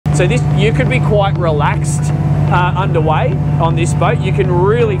So you could be quite relaxed underway on this boat. You can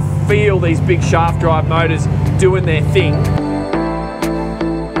really feel these big shaft drive motors doing their thing.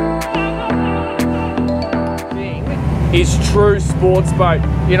 Is true sports boat.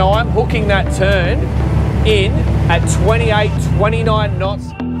 You know, I'm hooking that turn in at 28, 29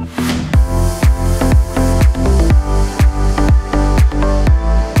 knots.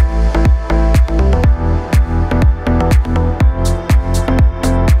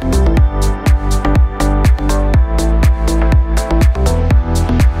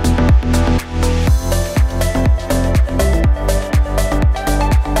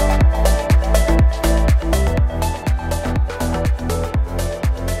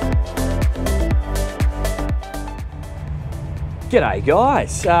 G'day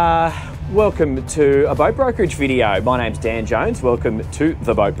guys, welcome to a boat brokerage video. My name's Dan Jones, welcome to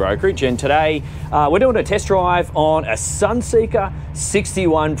the boat brokerage, and today we're doing a test drive on a Sunseeker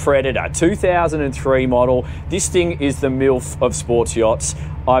 61 Predator 2003 model. This thing is the MILF of sports yachts.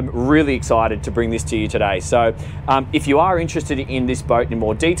 I'm really excited to bring this to you today. So if you are interested in this boat in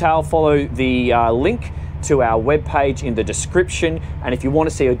more detail, follow the link to our webpage in the description, and if you want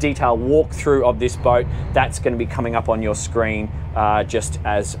to see a detailed walkthrough of this boat, that's going to be coming up on your screen just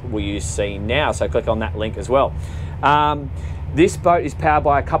as we see now, so click on that link as well. This boat is powered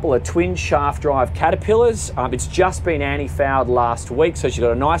by a couple of twin shaft drive Caterpillars. It's just been anti-fouled last week, so she's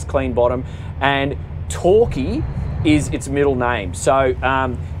got a nice clean bottom, and Torquay is its middle name. So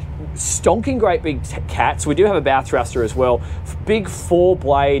stonking great big cats. We do have a bow thruster as well. Big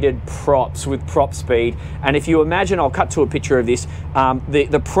four-bladed props with prop speed. And if you imagine, I'll cut to a picture of this,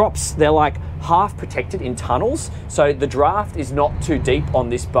 the props, they're like half protected in tunnels. So the draft is not too deep on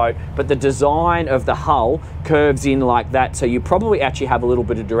this boat, but the design of the hull curves in like that. So you probably actually have a little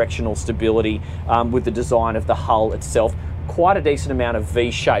bit of directional stability with the design of the hull itself. Quite a decent amount of V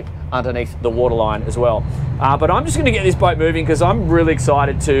shape underneath the waterline as well. But I'm just going to get this boat moving because I'm really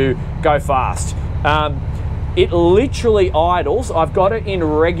excited to go fast. It literally idles. I've got it in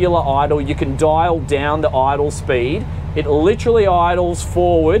regular idle. You can dial down the idle speed. It literally idles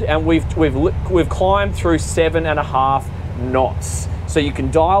forward, and we've climbed through 7.5 knots. So you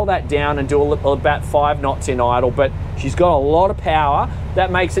can dial that down and do about 5 knots in idle, but she's got a lot of power. That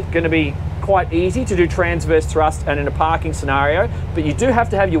makes it going to be quite easy to do transverse thrust and in a parking scenario, but you do have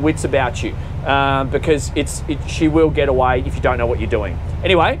to have your wits about you because she will get away if you don't know what you're doing.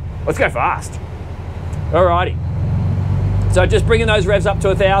 Anyway, let's go fast. Alrighty. So just bringing those revs up to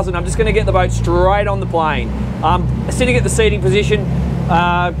 1,000. I'm just going to get the boat straight on the plane. Sitting at the seating position,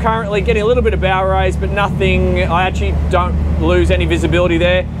 currently getting a little bit of bow raise, but nothing. I actually don't lose any visibility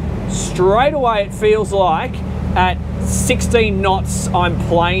there. Straight away, it feels like at 16 knots I'm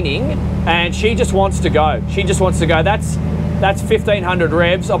planing, and she just wants to go. She just wants to go. That's 1,500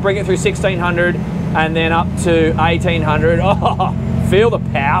 revs. I'll bring it through 1,600 and then up to 1,800. Oh, feel the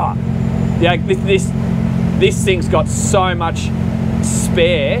power. Yeah, this thing's got so much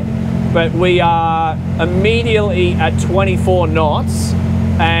spare, but we are immediately at 24 knots,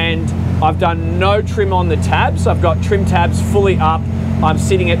 and I've done no trim on the tabs. I've got trim tabs fully up. I'm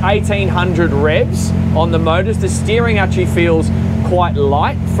sitting at 1,800 revs on the motors. The steering actually feels quite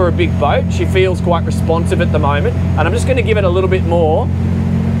light for a big boat. She feels quite responsive at the moment, and I'm just going to give it a little bit more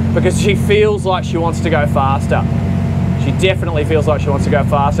because she feels like she wants to go faster. She definitely feels like she wants to go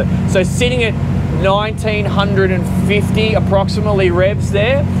faster. So sitting at 1,950 approximately revs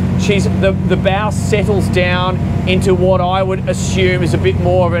there. The bow settles down into what I would assume is a bit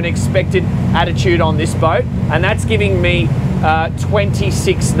more of an expected attitude on this boat, and that's giving me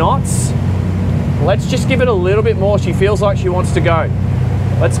 26 knots. Let's just give it a little bit more. She feels like she wants to go.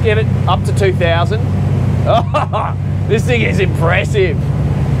 Let's give it up to 2,000. Oh, this thing is impressive.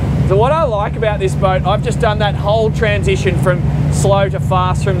 So what I like about this boat, I've just done that whole transition from slow to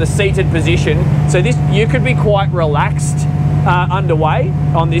fast from the seated position. So you could be quite relaxed underway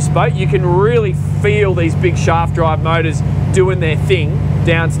on this boat. You can really feel these big shaft drive motors doing their thing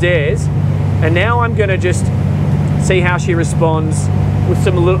downstairs. And now I'm going to just see how she responds with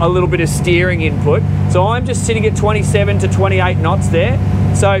a little bit of steering input. So I'm just sitting at 27 to 28 knots there.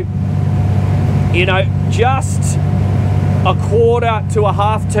 So, you know, just a quarter to a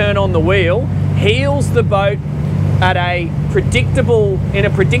half turn on the wheel heels the boat in a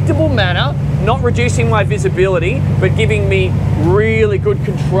predictable manner, not reducing my visibility, but giving me really good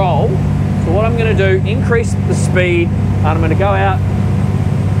control. So what I'm going to do, increase the speed, and I'm going to go out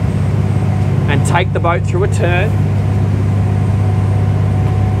and take the boat through a turn.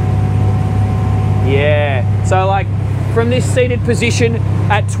 Yeah, so like from this seated position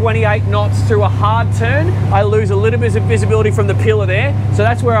at 28 knots through a hard turn, I lose a little bit of visibility from the pillar there. So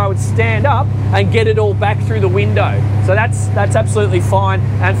that's where I would stand up and get it all back through the window. So that's absolutely fine.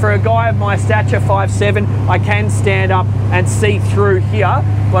 And for a guy of my stature, 5'7", I can stand up and see through here,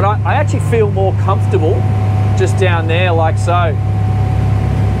 but I actually feel more comfortable just down there like so.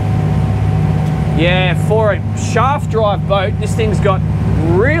 Yeah, for a shaft drive boat, this thing's got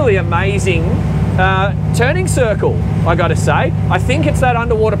really amazing turning circle, I gotta say. I think it's that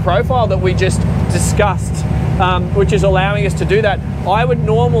underwater profile that we just discussed, which is allowing us to do that. I would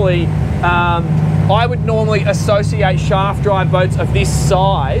normally associate shaft drive boats of this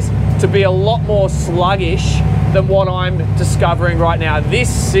size to be a lot more sluggish than what I'm discovering right now.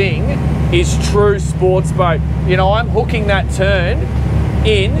 This thing is true sports boat. You know, I'm hooking that turn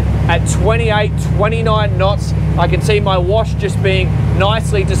in at 28, 29 knots. I can see my wash just being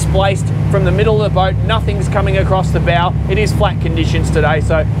nicely displaced from the middle of the boat. Nothing's coming across the bow. It is flat conditions today,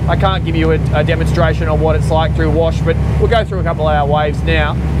 so I can't give you a demonstration on what it's like through wash, but we'll go through a couple of our waves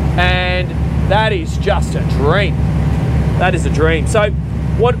now, and that is just a dream. That is a dream. So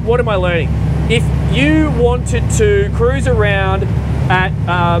what am I learning? If you wanted to cruise around at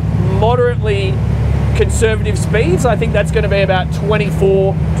moderately conservative speeds, I think that's going to be about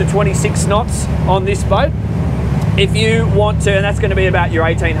 24 to 26 knots on this boat. If you want to, and that's going to be about your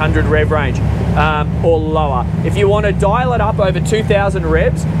 1800 rev range or lower. If you want to dial it up over 2000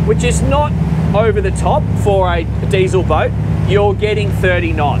 revs, which is not over the top for a diesel boat, you're getting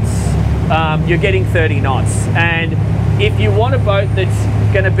 30 knots. You're getting 30 knots. And if you want a boat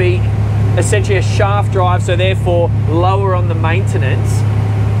that's going to be essentially a shaft drive, so therefore lower on the maintenance,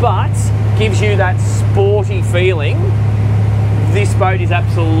 but gives you that sporty feeling, this boat is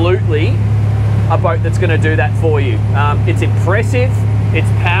absolutely a boat that's going to do that for you. It's impressive, it's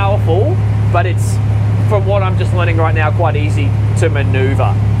powerful, but it's, from what I'm just learning right now, quite easy to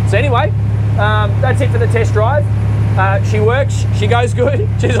maneuver. So anyway, that's it for the test drive. She works, she goes good,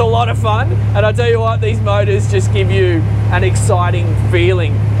 she's a lot of fun, and I tell you what, these motors just give you an exciting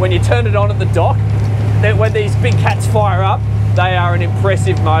feeling. When you turn it on at the dock, that when these big cats fire up, they are an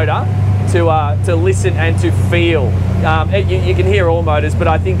impressive motor to listen and to feel. You can hear all motors, but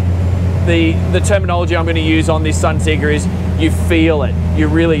I think the terminology I'm going to use on this Sunseeker is you feel it. You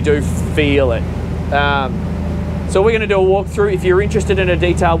really do feel it. So we're going to do a walkthrough. If you're interested in a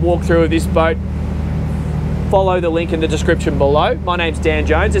detailed walkthrough of this boat, follow the link in the description below. My name's Dan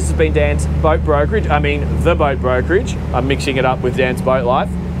Jones. This has been Dan's Boat Brokerage. I mean, the Boat Brokerage. I'm mixing it up with Dan's Boat Life.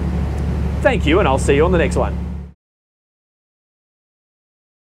 Thank you, and I'll see you on the next one.